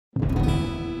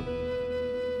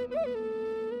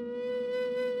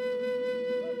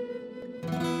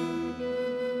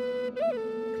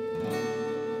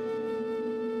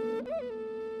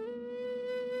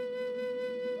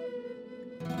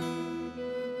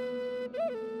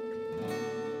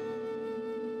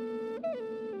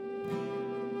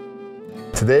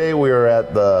Today we are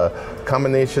at the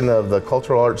combination of the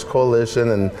Cultural Arts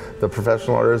Coalition and the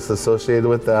professional artists associated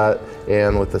with that,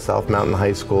 and with the South Mountain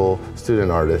High School student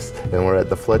artists. And we're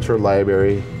at the Fletcher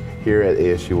Library here at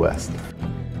ASU West.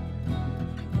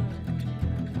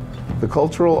 The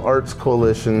Cultural Arts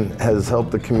Coalition has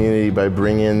helped the community by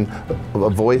bringing a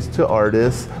voice to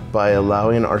artists, by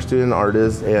allowing our student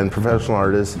artists and professional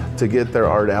artists to get their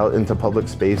art out into public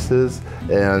spaces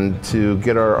and to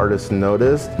get our artists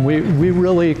noticed. We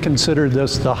really consider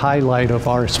this the highlight of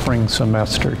our spring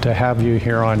semester, to have you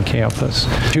here on campus.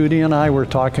 Judy and I were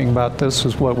talking about this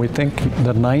is what we think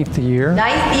the 9th year.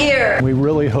 9th year! We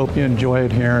really hope you enjoy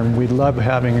it here, and we love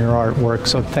having your artwork,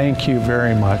 so thank you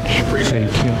very much.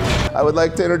 Thank you. I would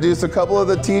like to introduce a couple of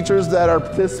the teachers that are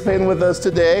participating with us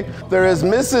today. There is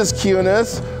Mrs.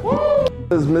 Cunis,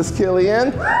 there's Miss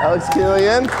Killian, Alex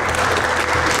Killian,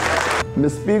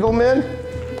 Miss Spiegelman,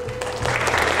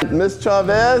 Miss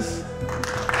Chavez,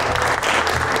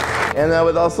 and I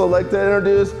would also like to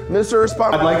introduce Mr.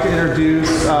 Respond. I'd like to introduce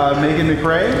Megan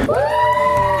McRae.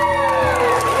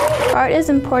 Art is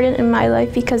important in my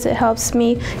life because it helps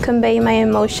me convey my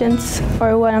emotions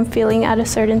or what I'm feeling at a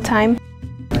certain time.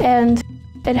 And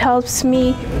it helps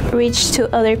me reach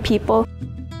to other people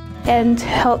and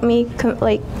help me,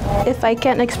 if I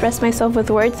can't express myself with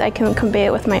words, I can convey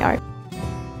it with my art.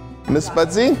 Miss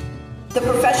Budsey? The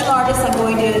professional artists I'm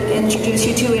going to introduce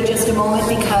you to in just a moment,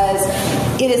 because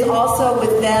it is also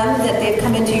with them that they've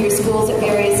come into your schools at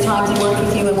various times and worked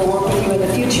with you and will work with you in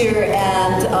the future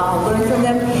and learn from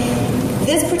them.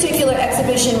 This particular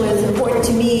exhibition was important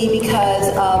to me because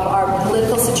of our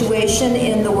political situation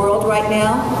in the world right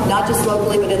now, not just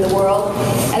locally but in the world,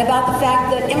 and about the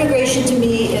fact that immigration to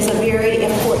me is a very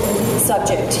important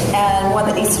subject and one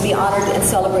that needs to be honored and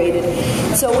celebrated.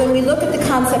 So when we look at the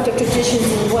concept of traditions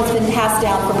and what's been passed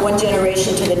down from one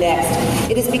generation to the next,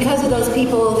 it is because of those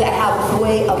people that have a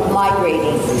way of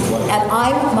migrating.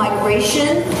 And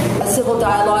migration, a civil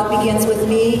dialogue begins with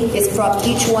me, is from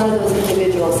each one of those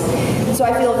individuals. So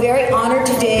I feel very honored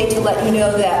today to let you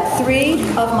know that 3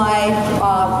 of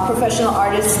my professional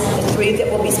artists, the 3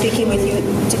 that will be speaking with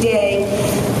you today,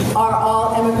 are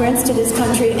all immigrants to this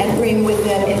country and bring with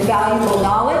them invaluable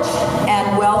knowledge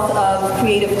and wealth of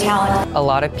creative talent. A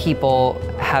lot of people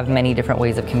have many different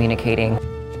ways of communicating.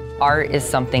 Art is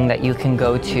something that you can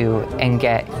go to and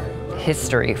get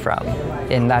history from,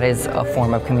 and that is a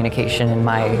form of communication in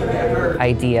my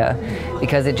idea,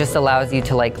 because it just allows you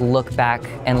to look back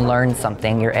and learn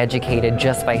something. You're educated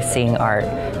just by seeing art,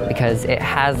 because it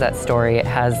has that story, it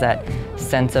has that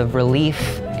sense of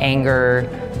relief, anger,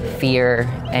 fear,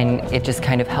 and it just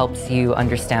kind of helps you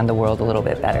understand the world a little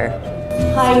bit better.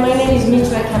 Hi, my name is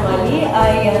Mitra Kamali. I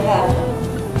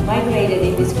have migrated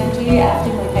in this country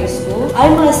after my high school. I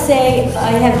must say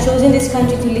I have chosen this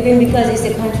country to live in because it's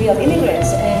a country of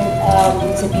immigrants, and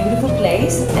it's a beautiful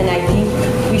place, and I think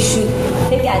we should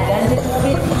take advantage of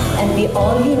it and be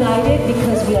all united,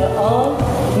 because we are all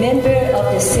members of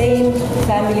the same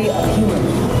family of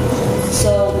humans.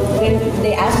 So when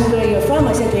they asked me where you're from,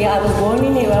 I said, yeah, I was born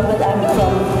in Iran, but I'm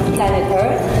from planet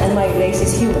Earth, and my race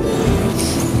is human.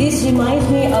 This reminds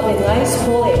me of a nice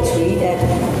poetry that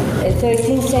a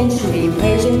 13th century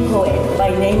Persian poet by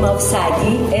name of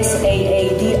Saadi,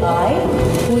 S-A-A-D-I,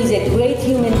 who is a great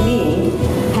human being,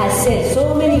 has said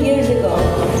so many years ago,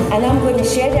 and I'm going to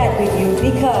share that with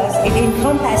you because it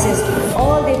encompasses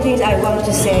all the things I want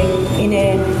to say in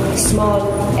a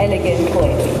small, elegant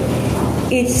poetry.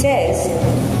 It says,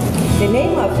 the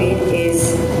name of it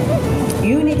is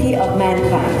Unity of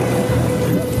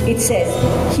Mankind. It says,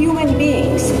 human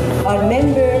beings are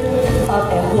members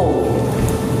of a whole,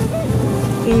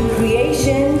 in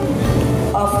creation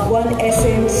of one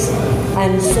essence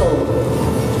and soul.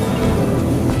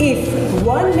 If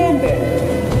one member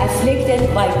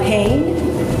afflicted by pain,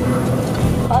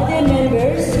 other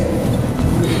members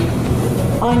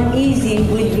uneasy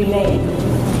will remain.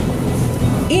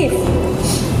 If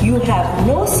you have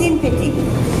no sympathy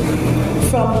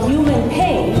from human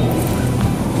pain,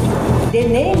 the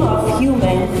name of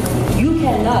human you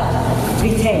cannot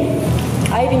retain.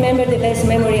 I remember the best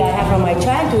memory I have from my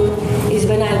childhood is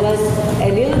when I was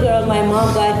a little girl, my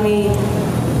mom got me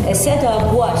a set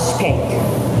of wash paint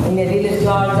in the little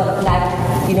jars of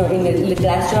black, in the little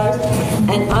glass jars.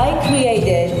 And I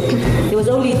created, there was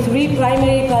only 3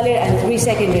 primary colors and 3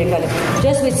 secondary colors.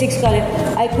 Just with 6 colors,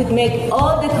 I could make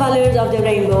all the colors of the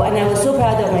rainbow, and I was so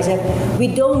proud of myself. We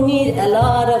don't need a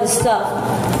lot of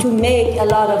stuff to make a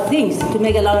lot of things, to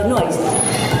make a lot of noise.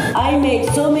 I made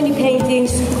so many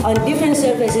paintings on different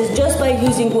surfaces just by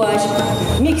using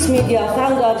gouache, mixed media,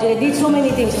 found object. I did so many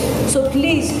things. So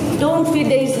please don't feel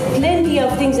there is plenty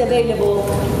of things available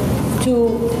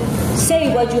to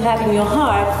say what you have in your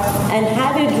heart and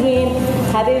have a dream,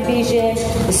 have a vision,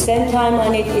 spend time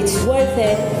on it. It's worth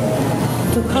it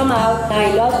to come out.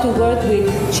 I love to work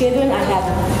with children. I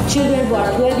have children who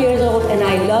are 12 years old, and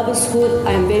I love school.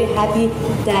 I'm very happy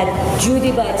that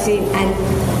Judy Batsy and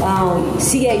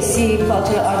CAC,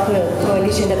 Cultural Art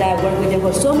Coalition, that I worked with them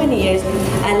for so many years,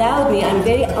 allowed me. I'm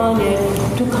very honored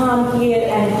to come here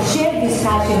and share this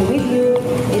passion with you.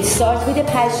 It starts with a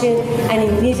passion, and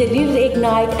it needs a little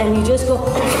ignite, and you just go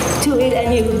to it,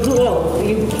 and you glow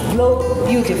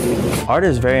beautifully. Art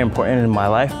is very important in my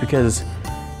life because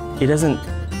it doesn't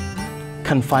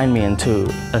confine me into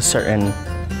a certain,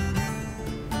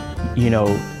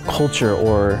 culture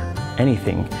or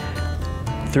anything.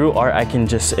 Through art, I can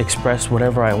just express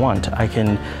whatever I want. I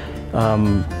can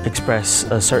express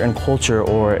a certain culture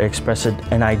or express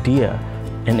an idea,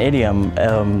 an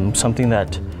idiom, something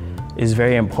that is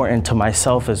very important to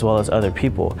myself as well as other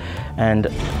people. And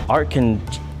art can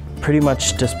pretty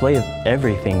much display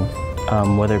everything,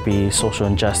 whether it be social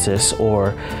injustice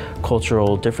or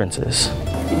cultural differences.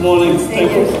 Good morning.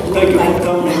 Thank you for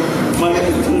coming. My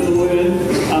name is Tun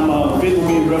Nguyen. I'm a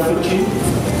Vietnamese refugee.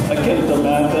 I came to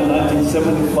America in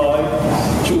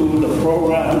 1975 through the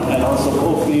program and also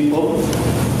both people.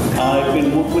 I've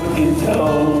been working with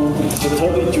Intel for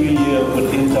 33 years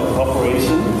with Intel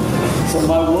Corporation. So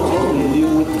my work really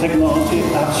deals with technology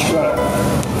abstract.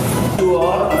 Through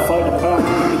art, I find a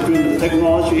balance between the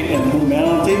technology and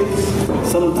humanity.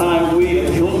 Sometimes we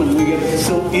as humans, we get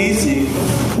so easy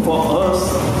for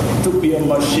us to be a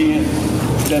machine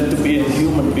than to be a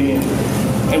human being.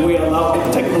 And we allow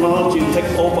the technology to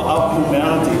take over our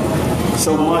humanity.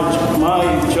 So my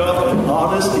job as an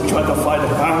artist is to try to find a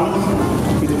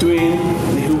balance between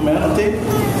the humanity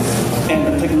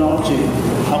and the technology,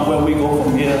 where we go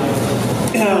from here.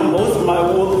 Most of my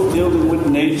work dealing with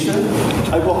nature.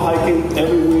 I go hiking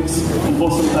every week,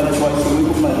 sometimes twice a week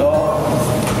with my dog.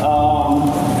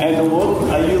 And the work,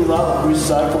 I use a lot of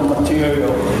recycled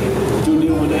material to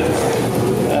deal with it.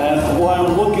 And while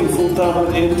I'm working full-time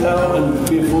with Intel and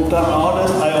be a full-time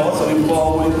artist, I also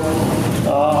involved with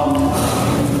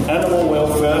animal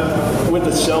welfare with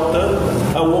the shelter.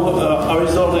 I work with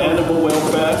Arizona Animal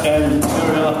Welfare and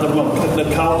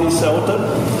the county shelter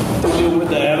to deal with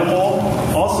the animal,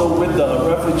 also with the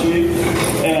refugee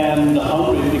and the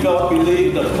hungry. Because I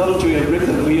believe the country as rich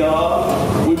as we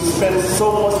are, we've spent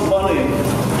so much money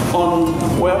on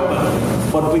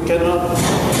welfare, but we cannot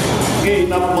get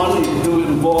enough money to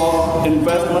involve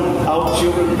investment in our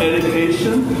children's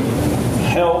education,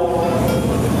 health,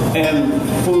 and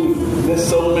food. There's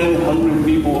so many hungry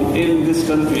people in this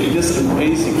country. It's just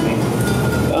amazing.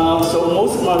 So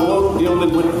most of my work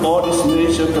dealing with all this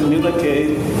nature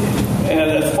communicate,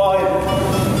 and as far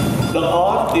as the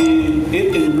art,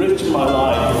 it enriched my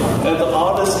life. As an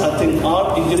artist, I think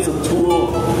art is just a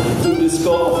tool to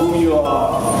discover who you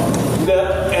are.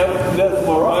 That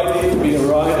variety, to be a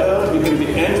writer, you can be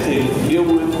anything, deal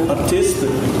with artistic.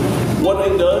 What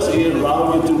it does is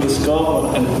allow you to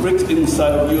discover and break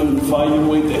inside of you and find your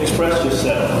way to express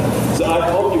yourself. So I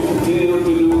hope you continue to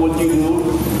do what you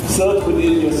do, search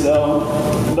within yourself.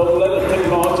 Don't let the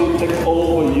technology take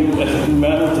over you as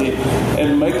humanity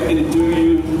and make it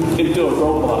into a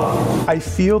robot. I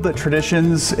feel that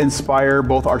traditions inspire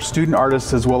both our student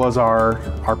artists as well as our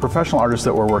professional artists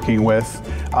that we're working with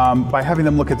by having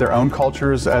them look at their own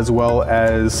cultures as well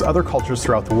as other cultures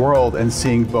throughout the world and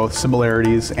seeing both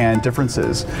similarities and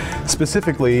differences.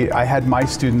 Specifically, I had my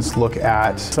students look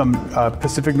at some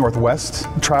Pacific Northwest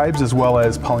tribes as well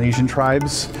as Polynesian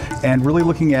tribes and really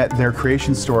looking at their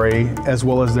creation story as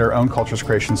well as their own culture's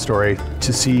creation story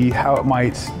to see how it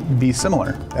might be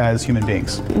similar as human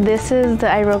beings. This is the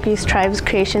Iroquois tribe's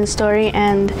creation story,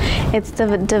 and it's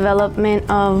the development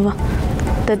of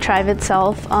the tribe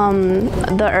itself,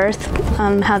 the earth,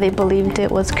 how they believed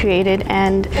it was created,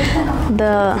 and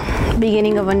the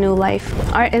beginning of a new life.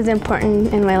 Art is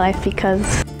important in my life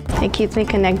because it keeps me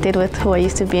connected with who I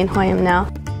used to be and who I am now.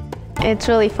 It's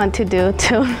really fun to do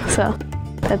too, so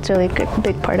that's really a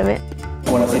big part of it.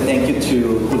 I want to say thank you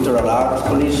to Cultural Arts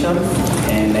Coalition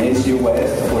and ASU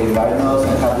West for inviting us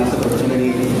and have this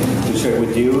opportunity to share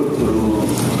with you, to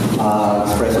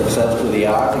express ourselves through the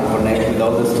art and connect with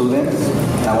all the students.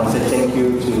 And I want to say thank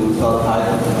you to South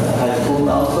High School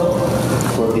also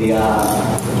for the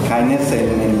kindness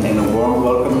and warm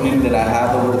welcoming that I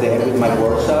had over there with my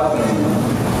workshop.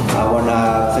 And I want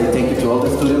to say thank you to all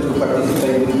the students who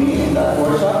participated with me in that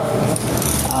workshop.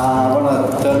 I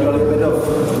want to tell you a little bit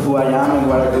of who I am and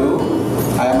what I do.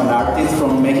 I am an artist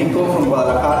from Mexico, from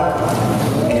Guadalajara,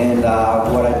 and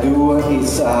what I do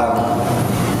is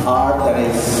art that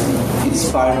is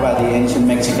inspired by the ancient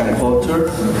Mexican culture.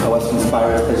 I was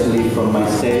inspired especially from my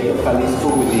state of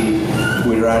Jalisco with the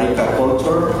Wixárika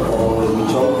culture or the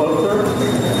Huichol culture,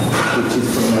 which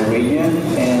is from my region,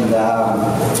 and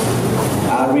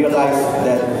I realized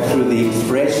that through the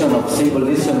expression of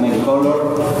symbolism and color,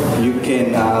 you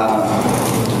can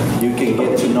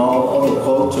get to know other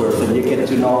cultures and you get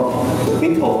to know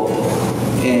people.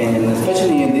 And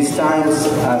especially in these times,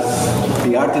 as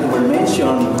the artists were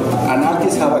mentioned, an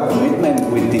artist have a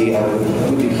commitment with the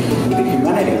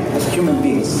humanity as human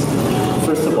beings.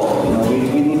 First of all,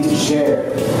 we need to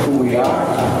share who we are,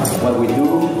 what we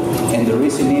do, and the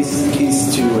reason is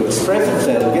to express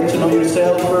yourself. Get to know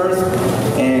yourself first,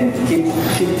 and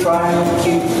keep trying,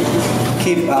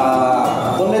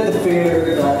 don't let the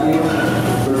fear stop you.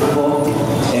 First of all,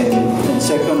 and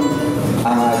second,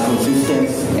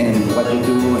 consistency in what you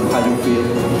do and how you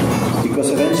feel, because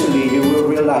eventually you will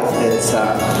realize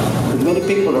that there's many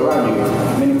people around you,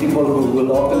 many people who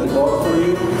will open the door for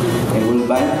you and will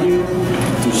invite you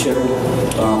to share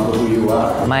who you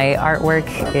are. My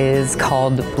artwork is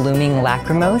called Blooming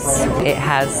Lacrimose. It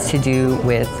has to do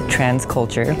with trans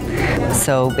culture.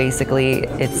 So basically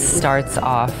it starts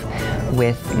off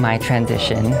with my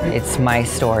transition. It's my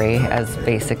story as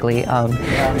basically.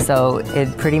 So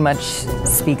it pretty much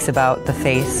speaks about the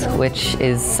face, which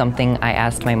is something I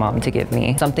asked my mom to give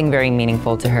me. Something very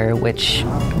meaningful to her, which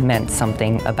meant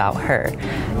something about her.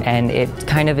 And it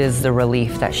kind of is the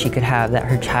relief that she could have that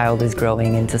her child is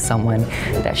growing into someone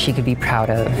that she could be proud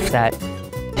of, that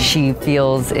she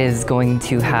feels is going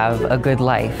to have a good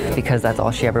life because that's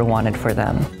all she ever wanted for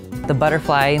them. The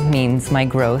butterfly means my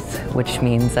growth, which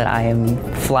means that I am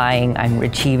flying, I'm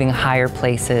achieving higher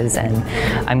places, and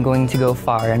I'm going to go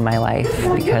far in my life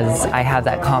because I have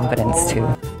that confidence too.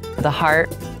 The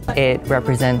heart, it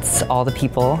represents all the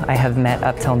people I have met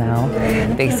up till now,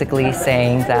 basically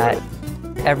saying that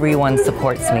everyone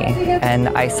supports me and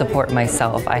I support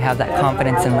myself. I have that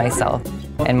confidence in myself,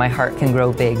 and my heart can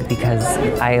grow big because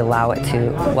I allow it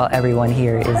to, while everyone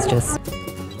here is just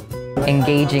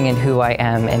engaging in who I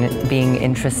am and being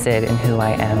interested in who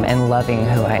I am and loving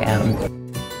who I am.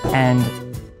 And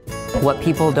what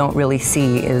people don't really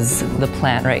see is the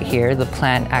plant right here. The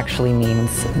plant actually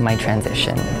means my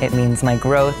transition. It means my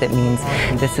growth. It means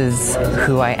this is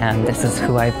who I am. This is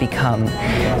who I've become.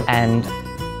 And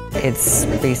it's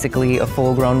basically a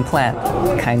full-grown plant,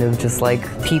 kind of just like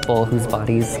people whose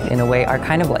bodies, in a way, are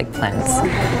kind of like plants.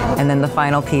 And then the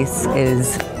final piece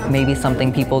is maybe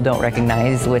something people don't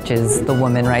recognize, which is the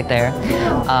woman right there.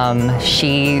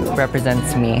 She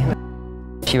represents me.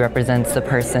 She represents the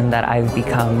person that I've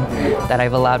become, that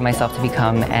I've allowed myself to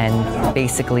become, and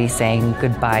basically saying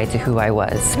goodbye to who I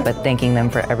was, but thanking them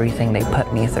for everything they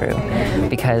put me through,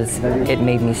 because it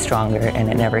made me stronger and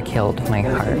it never killed my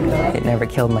heart. It never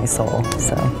killed my soul,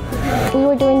 so. We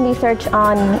were doing research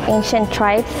on ancient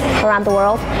tribes around the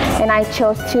world, and I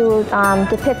chose to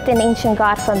depict an ancient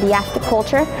god from the Aztec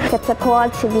culture,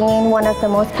 Quetzalcoatl being one of the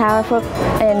most powerful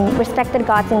and respected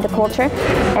gods in the culture.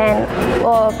 And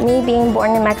well, me being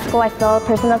born in Mexico, I felt a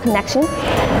personal connection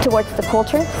towards the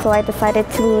culture, so I decided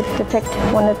to depict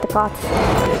one of the gods.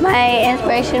 My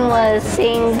inspiration was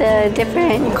seeing the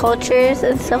different cultures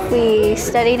and stuff we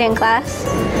studied in class,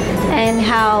 and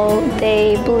how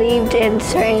they believed in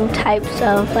certain types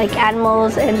of like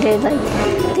animals and did like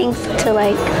things to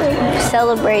like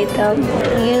celebrate them.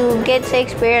 You get to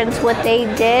experience what they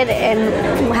did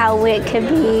and how it could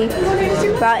be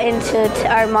brought into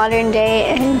our modern day,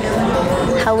 and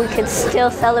how we could still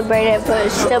celebrate it but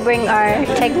still bring our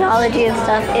technology and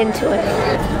stuff into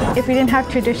it. If we didn't have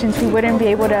traditions, we wouldn't be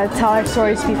able to tell our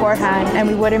stories beforehand, and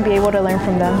we wouldn't be able to learn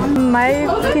from them.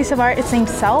 My piece of art is named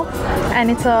Self, and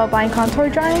it's a line contour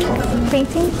drawing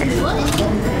painting.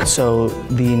 So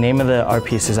the name of the art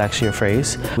piece is actually a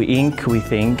phrase. We ink, we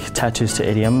think, tattoos to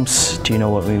idioms, do you know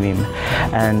what we mean?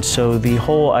 And so the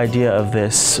whole idea of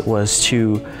this was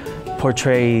to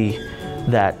portray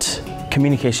that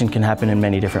communication can happen in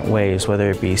many different ways,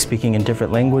 whether it be speaking in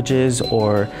different languages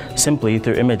or simply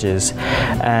through images.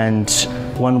 And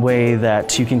one way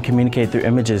that you can communicate through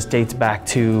images dates back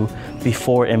to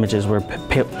before images were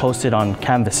posted on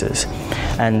canvases,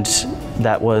 and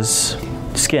that was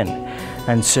skin.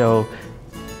 And so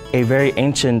A very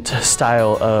ancient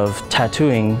style of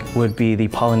tattooing would be the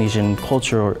Polynesian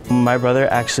culture. My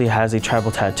brother actually has a tribal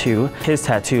tattoo. His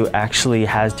tattoo actually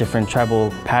has different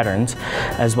tribal patterns,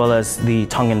 as well as the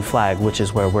Tongan flag, which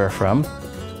is where we're from.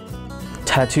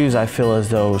 Tattoos, I feel as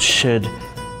though, should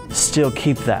still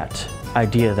keep that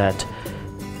idea that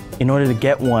in order to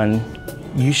get one,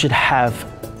 you should have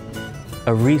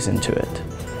a reason to it,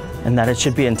 and that it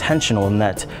should be intentional, and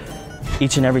that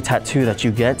each and every tattoo that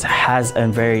you get has a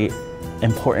very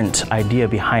important idea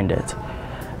behind it.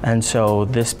 And so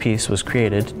this piece was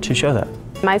created to show that.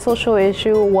 My social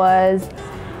issue was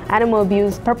animal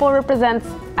abuse. Purple represents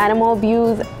animal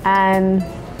abuse, and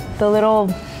the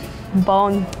little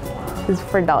bone is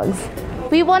for dogs.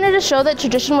 We wanted to show that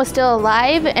tradition was still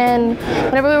alive, and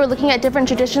whenever we were looking at different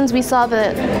traditions, we saw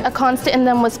that a constant in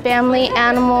them was family,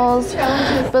 animals,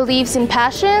 beliefs, and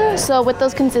passion. So with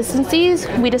those consistencies,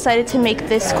 we decided to make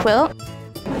this quilt.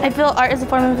 I feel art is a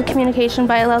form of communication,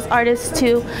 but it allows artists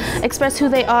to express who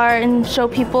they are and show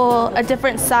people a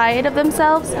different side of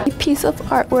themselves. A piece of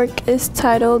artwork is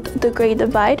titled The Great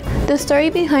Divide. The story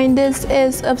behind this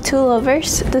is of two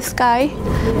lovers, the sky,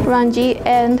 Ranji,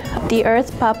 and the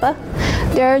earth, Papa.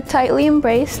 They're tightly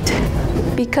embraced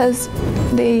because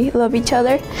they love each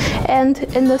other, and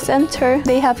in the center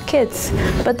they have kids,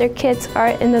 but their kids are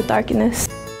in the darkness.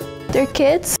 Their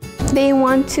kids, they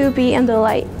want to be in the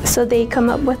light, so they come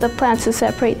up with a plan to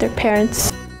separate their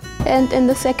parents. And in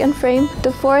the second frame,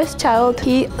 the forest child,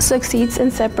 he succeeds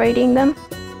in separating them,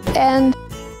 and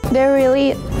they're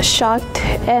really shocked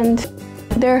and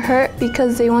they're hurt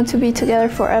because they want to be together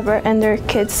forever, and their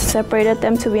kids separated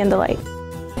them to be in the light.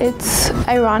 It's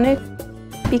ironic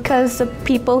because the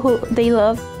people who they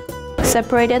love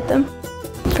separated them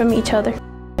from each other.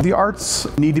 The arts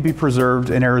need to be preserved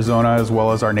in Arizona as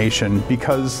well as our nation,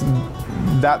 because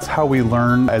that's how we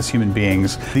learn as human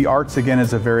beings. The arts, again,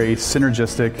 is a very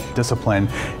synergistic discipline.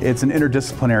 It's an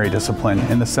interdisciplinary discipline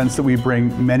in the sense that we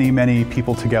bring many, many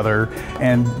people together,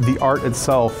 and the art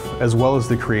itself, as well as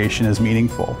the creation, is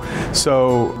meaningful.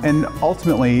 So, and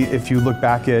ultimately, if you look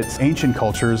back at ancient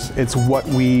cultures, it's what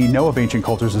we know of ancient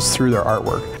cultures is through their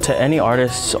artwork. To any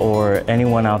artists or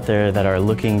anyone out there that are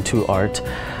looking to art,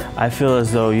 I feel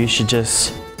as though you should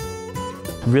just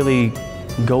really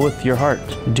go with your heart.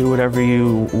 Do whatever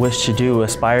you wish to do.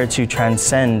 Aspire to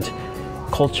transcend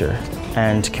culture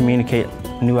and communicate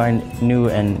new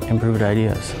and improved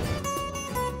ideas.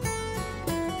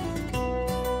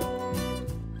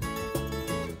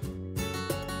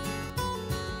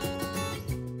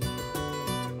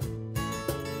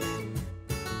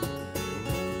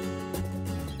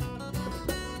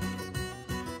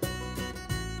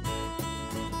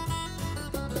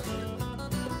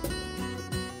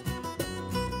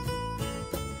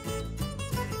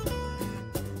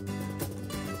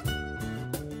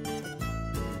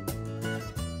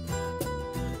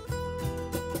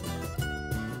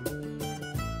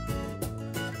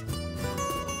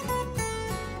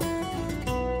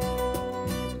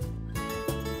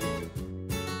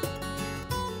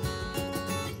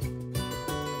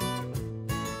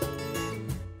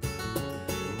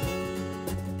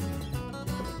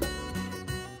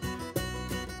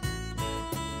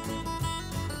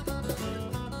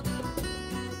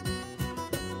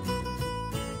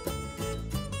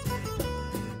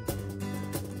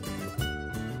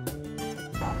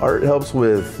 Art helps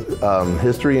with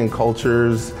history and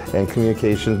cultures and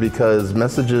communications because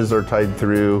messages are tied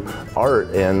through art,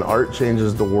 and art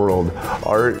changes the world.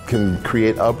 Art can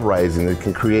create uprising, it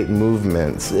can create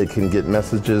movements, it can get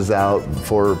messages out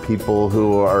for people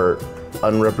who are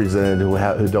unrepresented,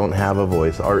 who don't have a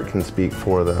voice. Art can speak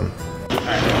for them.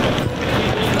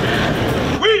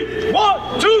 We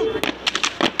want to!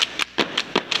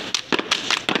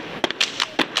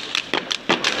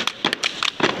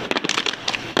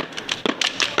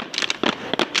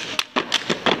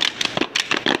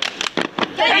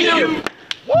 Thank you!